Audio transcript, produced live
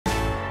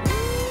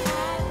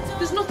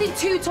There's nothing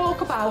to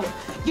talk about.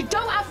 You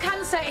don't have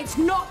cancer, it's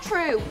not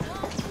true.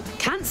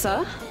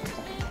 Cancer?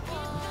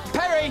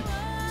 Perry!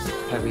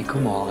 Perry,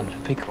 come on,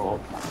 pick up.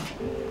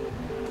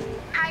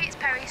 Hi, it's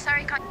Perry.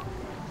 Sorry, can't...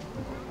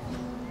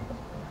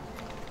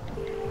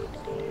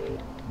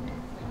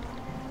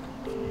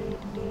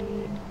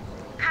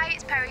 Hi,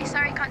 it's Perry.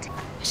 Sorry, can't...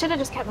 I should have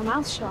just kept my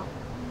mouth shut.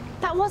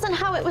 That wasn't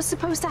how it was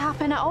supposed to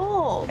happen at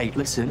all. Hey,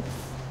 listen.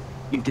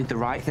 You did the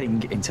right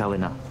thing in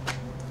telling her.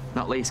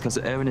 Not least because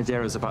her and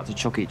Adira's about to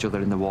chuck each other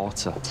in the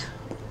water.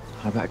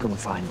 I better go and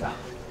find her.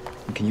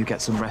 And can you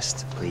get some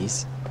rest,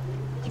 please?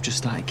 You've just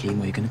started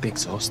chemo, you're going to be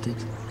exhausted.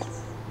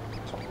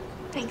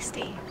 Thanks,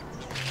 Steve.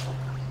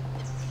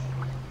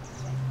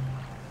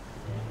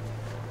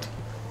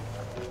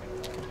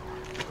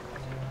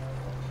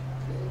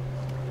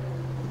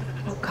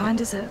 What kind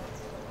is it?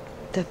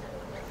 The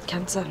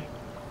cancer?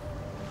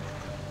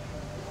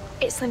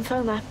 It's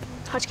lymphoma,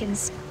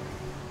 Hodgkin's.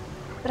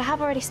 But I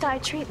have already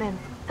started treatment,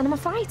 and I'm a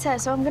fighter,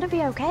 so I'm gonna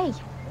be okay.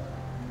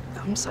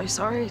 I'm so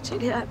sorry,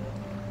 Juliet.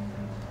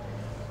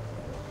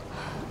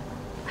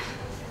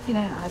 You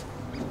know,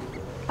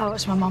 I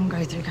watched my mum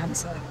go through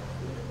cancer.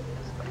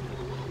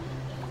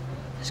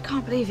 I just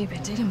can't believe you've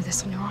been dealing with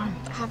this on your own.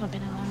 I haven't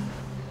been alone.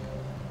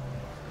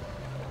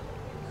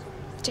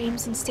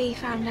 James and Steve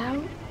found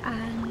out,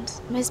 and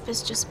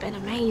Misba's just been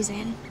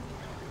amazing.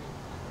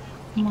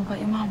 And what about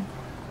your mum?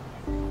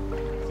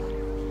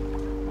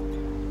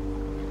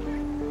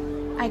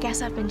 I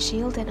guess I've been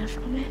shielding her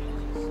from it.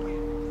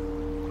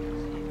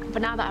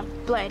 But now that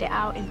I've blurted it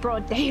out in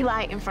broad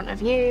daylight in front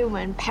of you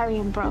and Perry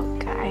and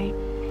Brooke, I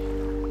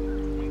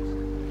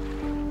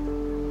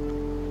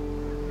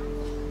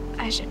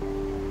should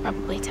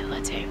probably tell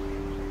her too.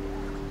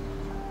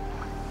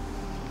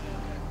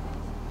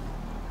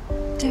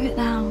 Do it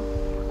now.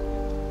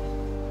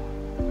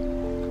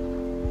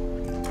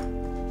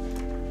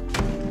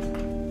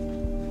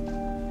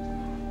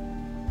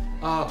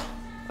 Oh,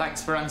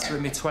 thanks for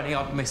answering me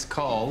 20-odd missed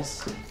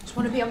calls. Just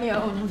want to be on my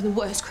own, have the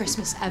worst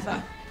Christmas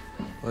ever.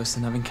 Worse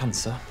than having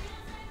cancer.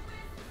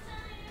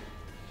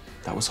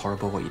 That was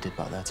horrible what you did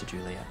back there to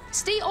Juliet.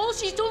 Steve, all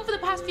she's done for the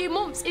past few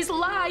months is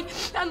lie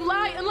and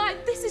lie and lie.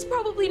 This is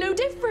probably no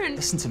different.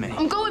 Listen to me.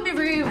 I'm going to my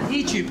room. I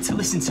need you to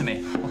listen to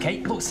me,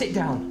 okay? Look, sit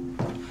down.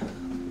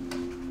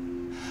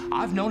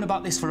 I've known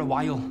about this for a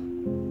while.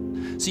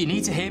 So you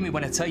need to hear me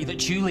when I tell you that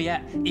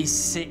Juliet is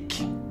sick.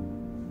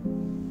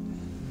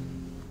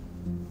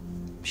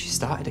 She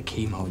started a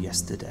chemo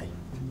yesterday.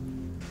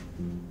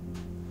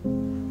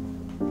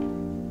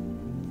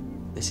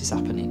 This is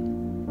happening.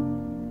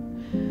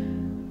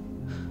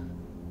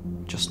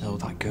 Just know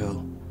that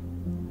girl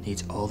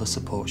needs all the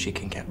support she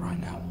can get right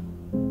now.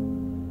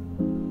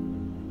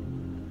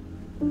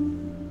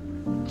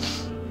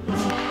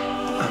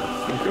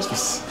 Merry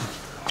Christmas.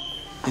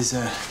 Is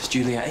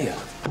Juliet here?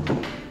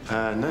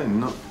 No,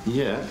 not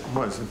yet.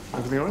 What, is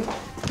everything all right?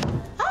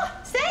 Oh,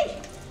 Steve!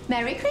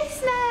 Merry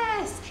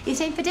Christmas! You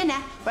staying for dinner?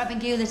 We're having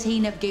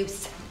guillotine of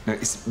goose. No,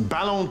 it's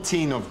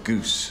ballantine of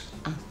goose.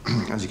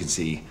 As you can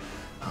see,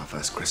 our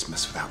first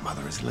Christmas without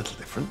Mother is a little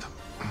different.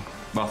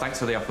 Well, thanks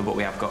for the offer, but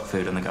we have got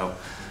food on the go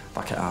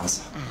back at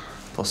ours.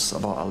 Plus, I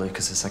bought our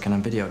Lucas a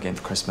second-hand video game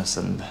for Christmas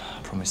and I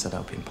promised I'd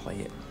help him play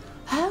it.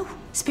 Oh,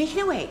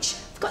 speaking of which,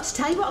 I forgot to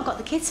tell you what I got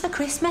the kids for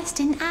Christmas,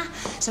 didn't I?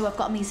 So I've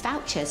got them these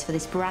vouchers for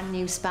this brand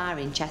new spa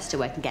in Chester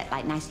where I can get,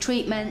 like, nice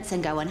treatments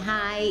and go on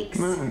hikes.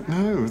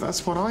 No,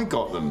 that's what I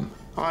got them.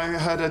 I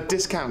heard a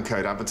discount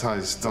code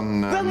advertised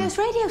on... Romeo's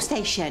radio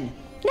station.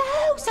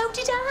 No, so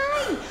did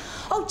I.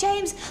 Oh,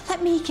 James,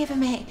 let me give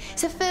him it.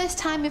 It's the first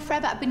time in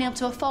forever I've been able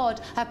to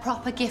afford a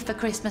proper gift for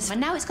Christmas, and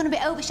now it's going to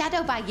be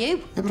overshadowed by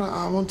you. Yeah, but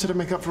I wanted to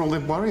make up for all the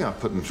worry I've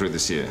put them through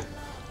this year.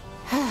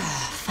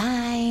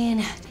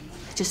 Fine.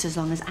 Just as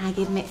long as I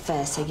give him it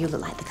first, so you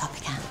look like the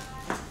copycat.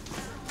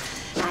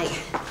 Right,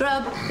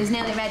 grub is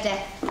nearly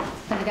ready.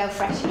 Gonna go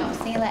freshen up.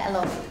 See you later,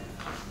 love.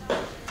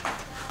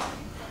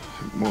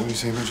 What were you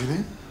saying about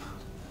Juliet?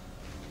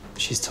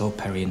 She's told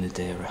Perry and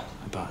Adira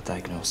about a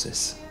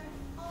diagnosis.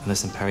 And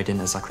listen, Perry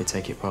didn't exactly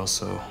take it well,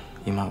 so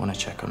you might want to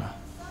check on her.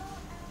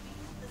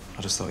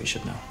 I just thought you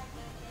should know.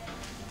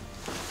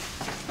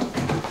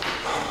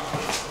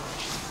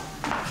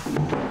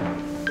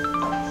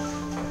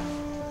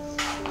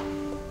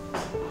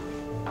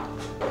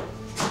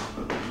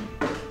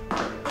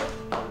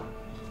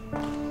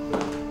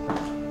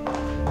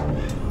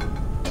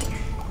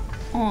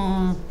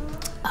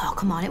 Oh,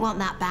 come on, it wasn't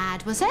that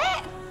bad, was it?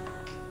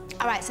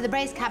 All right, so the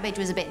braised cabbage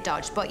was a bit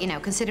dodged, but, you know,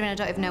 considering I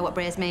don't even know what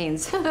braised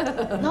means.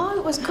 No,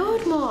 it was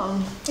good,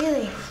 Mum.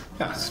 Really.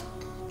 Yeah, it's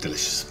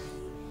delicious.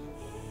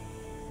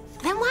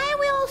 Then why are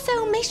we all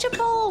so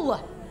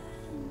miserable?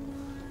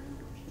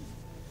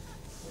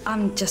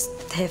 I'm just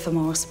here for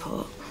moral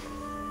support.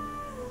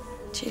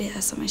 Juliet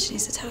has something she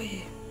needs to tell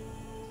you.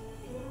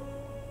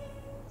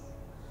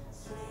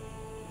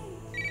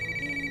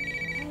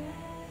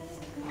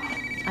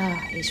 Oh,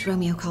 it's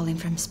Romeo calling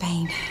from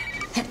Spain.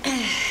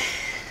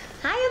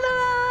 Hiya,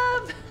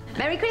 love!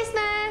 Merry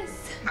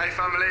Christmas! Hey,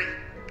 family.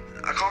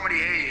 I can't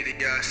really hear you.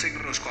 The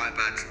signal's quite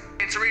bad.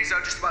 Hey, Teresa,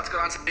 I'm just about to go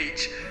down to the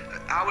beach.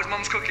 How was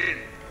Mum's cooking?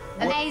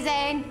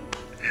 Amazing.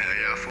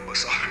 Yeah, I thought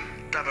so.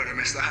 Definitely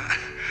missed that.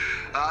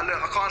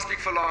 Look, I can't speak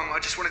for long. I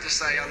just wanted to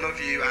say I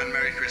love you and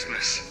Merry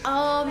Christmas.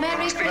 Oh,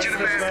 Merry Speak to you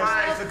in a Christmas. bit.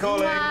 Bye. Thanks for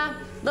calling.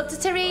 Love to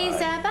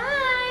Teresa. Bye.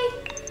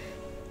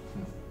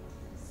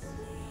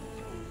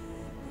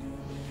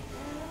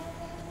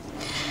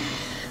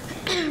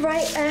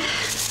 Right,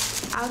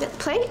 I'll get the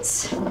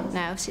plates.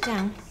 No, sit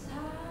down.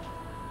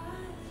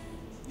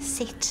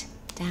 Sit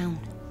down.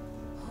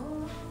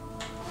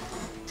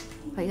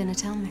 What are you going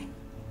to tell me?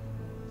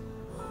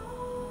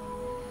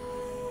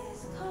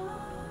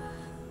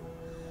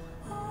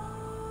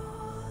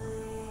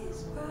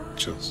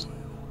 Jules.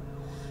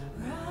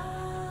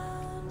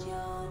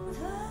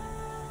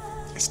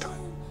 It's time.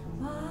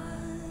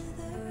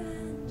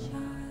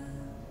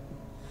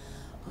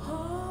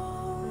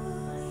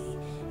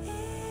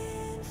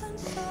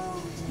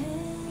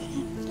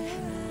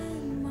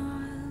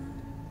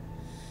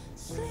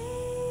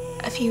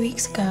 A few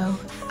weeks ago,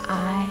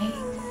 I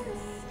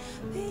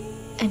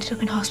ended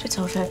up in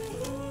hospital for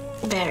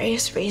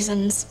various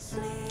reasons.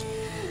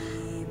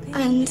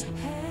 And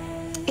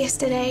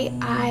yesterday,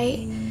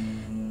 I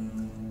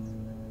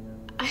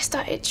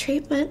started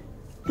treatment,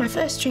 my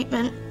first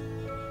treatment,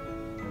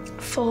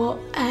 for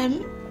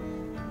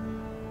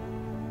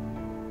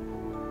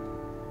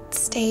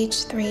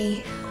stage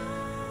 3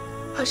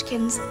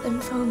 Hodgkin's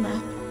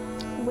lymphoma,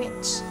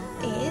 which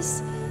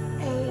is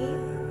a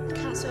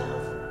cancer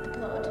of the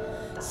blood.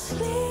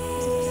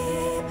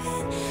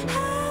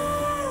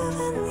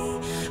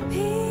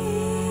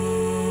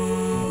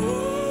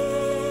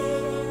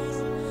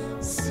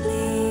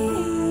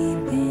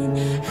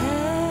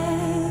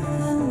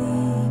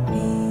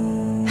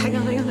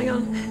 Hang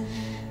on.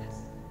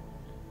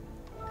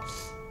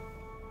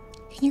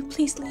 Can you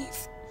please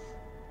leave?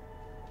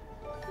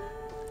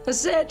 I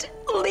said,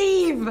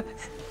 leave!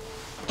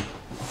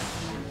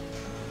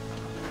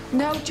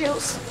 No,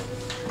 Jules.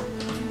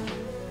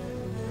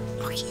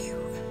 Not you.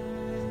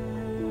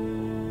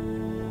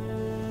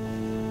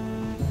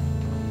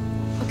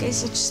 Okay,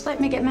 so just let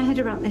me get my head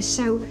around this.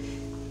 So,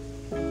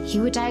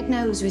 you were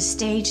diagnosed with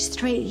stage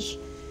 3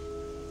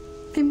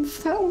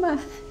 lymphoma,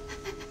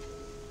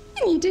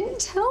 and you didn't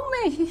tell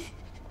me.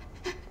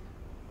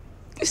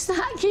 You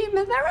started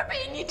chemotherapy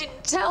and you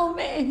didn't tell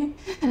me.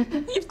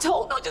 You've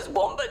told not just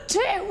 1 but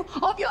 2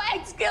 of your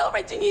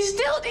ex-girlfriends and you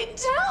still didn't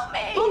tell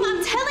me. Mum,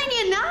 I'm telling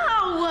you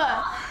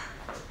now.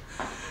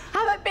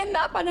 Have I been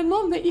that bad a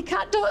mum that you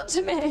can't talk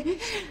to me?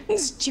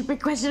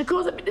 Stupid question, of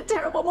course I've been a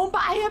terrible mum,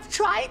 but I have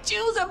tried,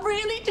 Jules, I've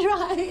really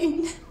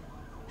tried.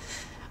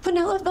 But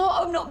now the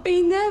thought of not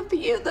being there for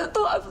you, the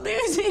thought of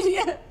losing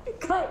you, I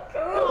can't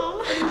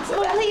go.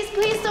 Mum,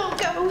 please don't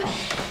go.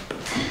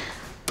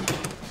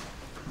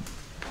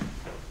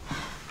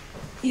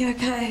 You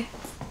okay?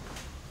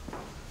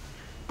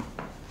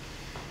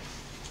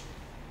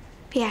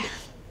 Yeah,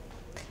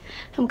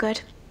 I'm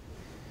good.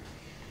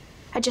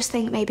 I just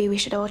think maybe we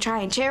should all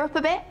try and cheer up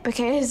a bit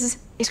because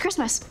it's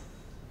Christmas.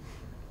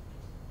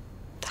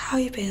 How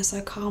are you being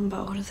so calm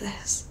about all of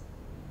this?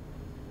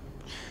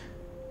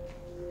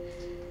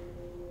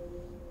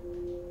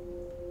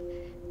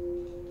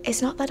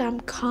 It's not that I'm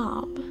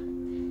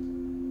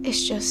calm.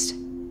 It's just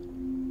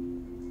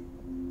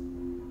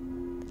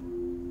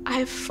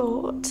I've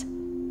fought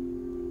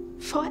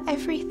for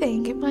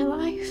everything in my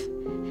life.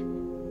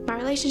 My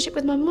relationship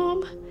with my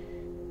mum,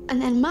 and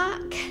then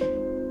Mac,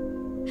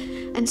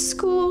 and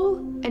school,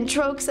 and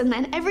drugs, and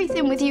then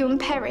everything with you and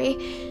Perry.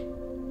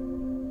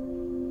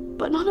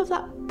 But none of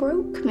that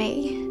broke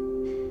me.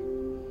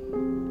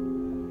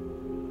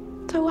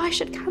 So why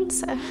should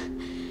cancer?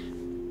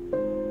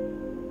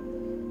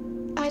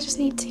 I just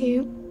need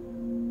to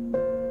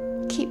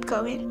keep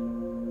going.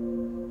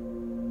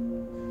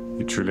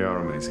 You truly are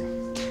amazing.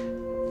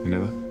 You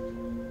know that?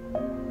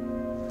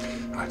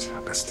 Right, I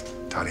best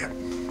tidy up.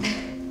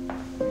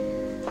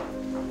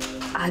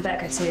 I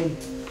better go too.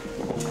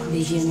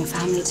 Leave you and your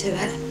family to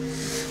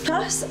it.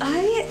 Plus,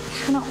 I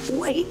cannot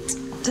wait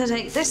to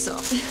take this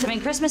off. I mean,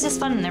 Christmas is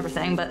fun and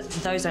everything, but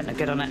those don't look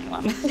good on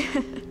anyone.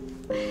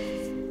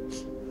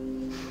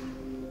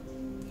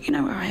 You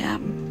know where I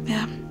am,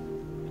 yeah?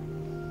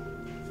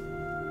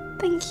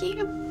 Thank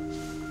you.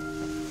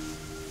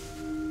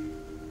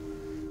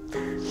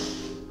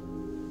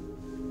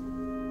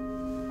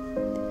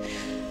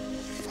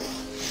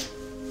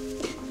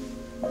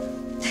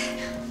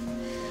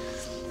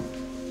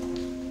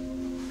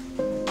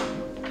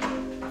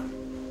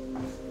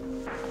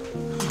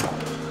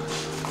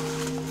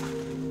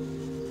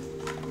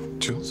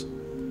 Jules?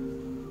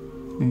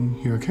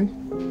 You okay?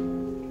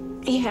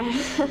 Yeah.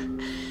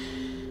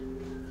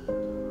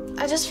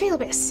 I just feel a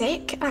bit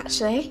sick,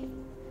 actually.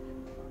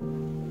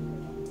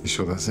 You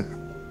sure that's it?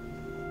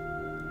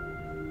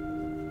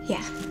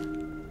 Yeah.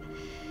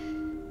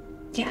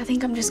 Yeah, I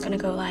think I'm just gonna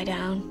go lie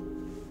down.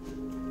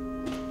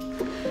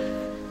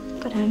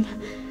 But,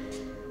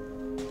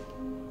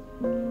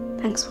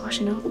 thanks for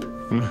washing up.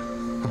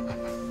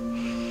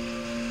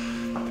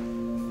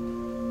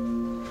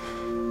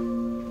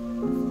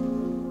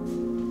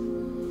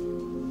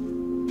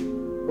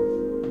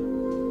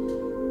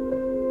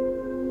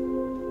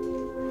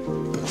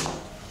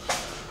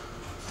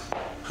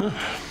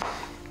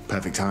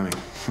 Perfect timing.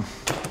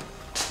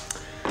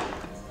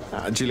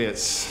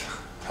 Juliet's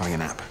having a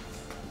nap.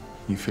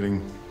 You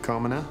feeling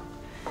calmer now?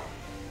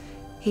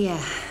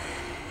 Yeah,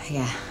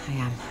 I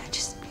am.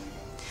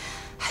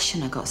 I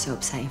shouldn't have got so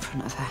upset in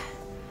front of her.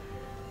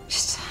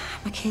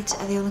 My kids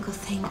are the only good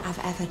thing I've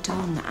ever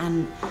done,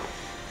 and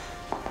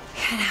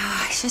you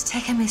know, it's just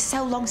taken me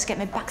so long to get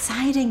my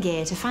backside in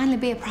gear to finally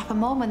be a proper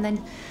mum, and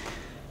then...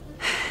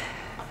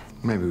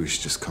 Maybe we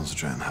should just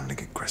concentrate on having a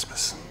good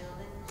Christmas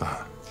for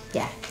her.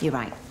 Yeah, you're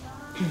right.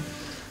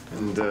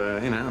 And,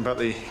 you know, about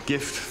the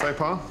gift faux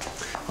pas,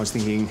 I was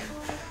thinking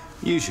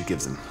you should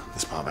give them the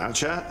spa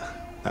voucher.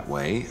 That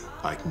way,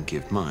 I can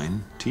give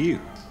mine to you.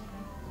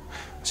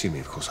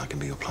 Assuming, of course, I can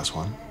be your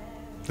 +1.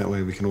 That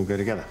way we can all go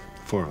together,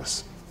 4 of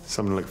us.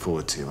 Something to look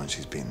forward to when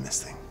she's beaten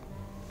this thing.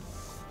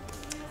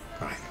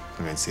 Right,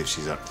 I'm going to see if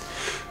she's up.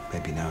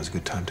 Maybe now is a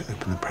good time to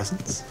open the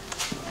presents.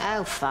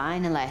 Oh,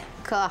 finally.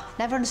 God,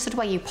 never understood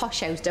why you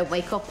poshos don't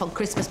wake up on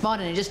Christmas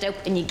morning and just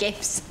open your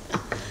gifts.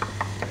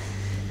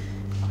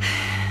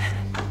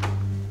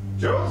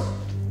 Jules?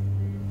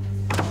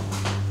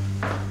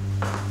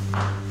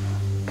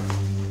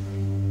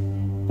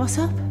 What's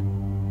up?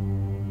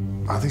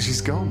 I think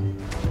she's gone.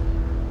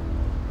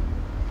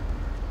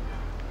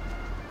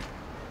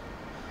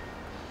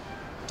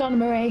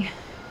 Donna-Marie,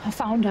 I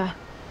found her.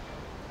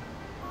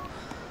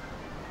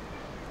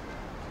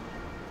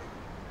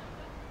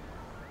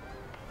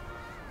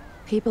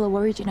 People are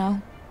worried, you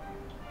know.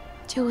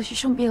 Jules, you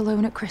shouldn't be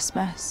alone at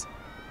Christmas.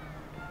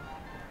 I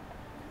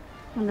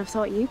wouldn't have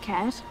thought you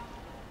cared.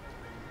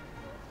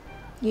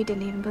 You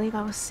didn't even believe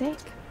I was sick.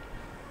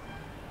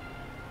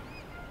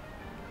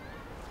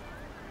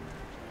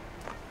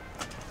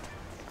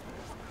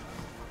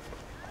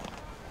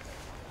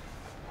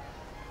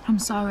 I'm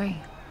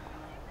sorry.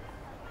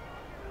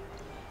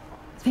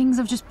 Things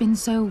have just been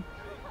so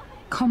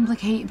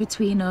complicated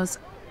between us,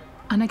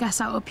 and I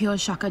guess out of pure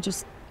shock,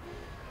 there's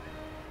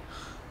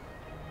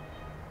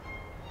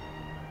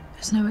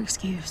no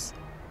excuse.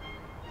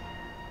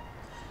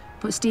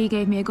 But Steve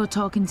gave me a good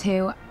talking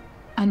to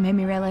and made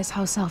me realise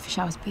how selfish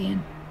I was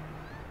being.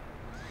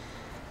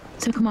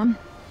 So come on.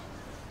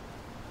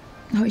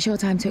 Now it's your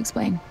time to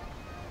explain.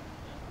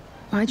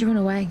 Why'd you run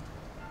away?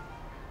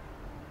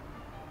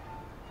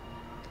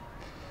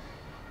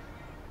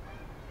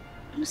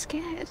 I'm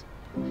scared.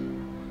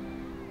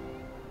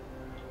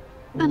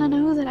 And I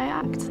know that I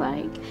act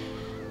like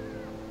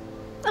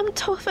I'm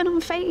tough and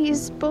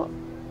unfazed, but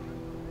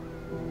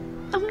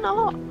I'm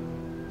not.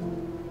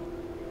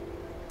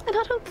 And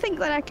I don't think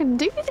that I can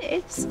do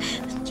this.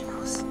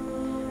 Jules,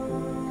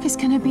 it's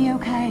gonna be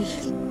okay.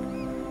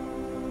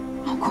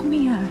 Oh, come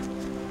here.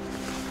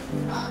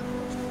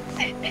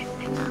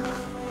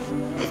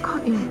 I've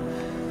got you.